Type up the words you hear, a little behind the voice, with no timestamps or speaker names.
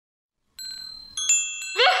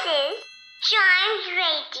Chimes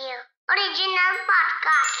Radio original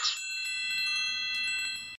podcast.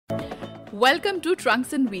 Welcome to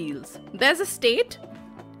Trunks and Wheels. There's a state,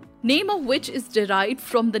 name of which is derived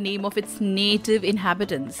from the name of its native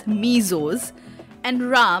inhabitants, Mizos, and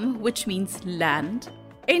Ram, which means land.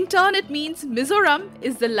 In turn, it means Mizoram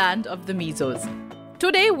is the land of the Mizos.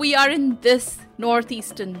 Today, we are in this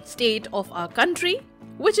northeastern state of our country,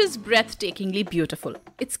 which is breathtakingly beautiful.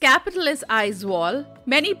 Its capital is Aizawl.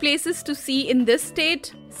 Many places to see in this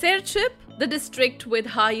state. Serchhip, the district with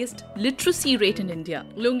highest literacy rate in India.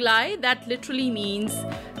 Lunglai, that literally means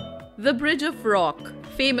the Bridge of Rock,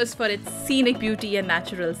 famous for its scenic beauty and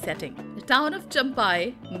natural setting. The town of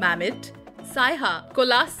Champai, Mamit, Saiha,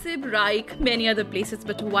 Kolasib, Raik, many other places,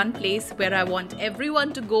 but one place where I want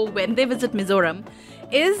everyone to go when they visit Mizoram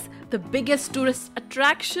is the biggest tourist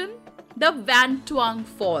attraction, the Vantawng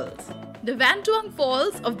Falls. The Vantawng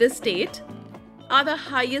Falls of this state are the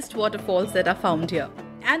highest waterfalls that are found here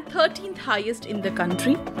and 13th highest in the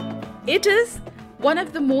country. It is one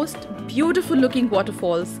of the most beautiful looking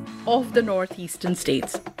waterfalls of the northeastern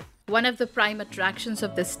states. One of the prime attractions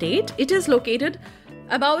of the state, it is located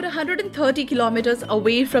about 130 kilometers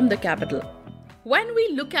away from the capital. When we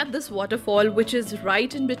look at this waterfall, which is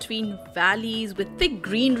right in between valleys with thick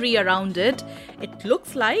greenery around it, it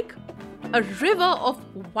looks like a river of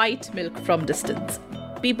white milk from distance.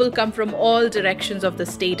 People come from all directions of the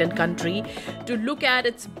state and country to look at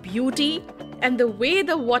its beauty, and the way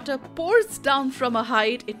the water pours down from a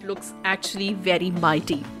height, it looks actually very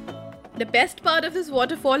mighty. The best part of this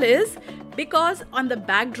waterfall is because on the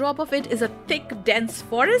backdrop of it is a thick, dense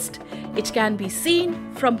forest, it can be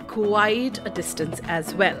seen from quite a distance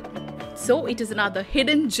as well. So it is another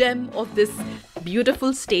hidden gem of this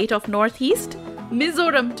beautiful state of Northeast,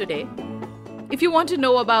 Mizoram today. If you want to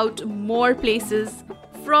know about more places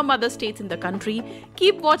from other states in the country,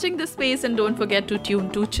 keep watching this space and don't forget to tune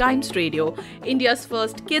to Chimes Radio, India's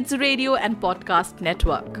first kids radio and podcast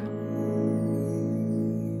network.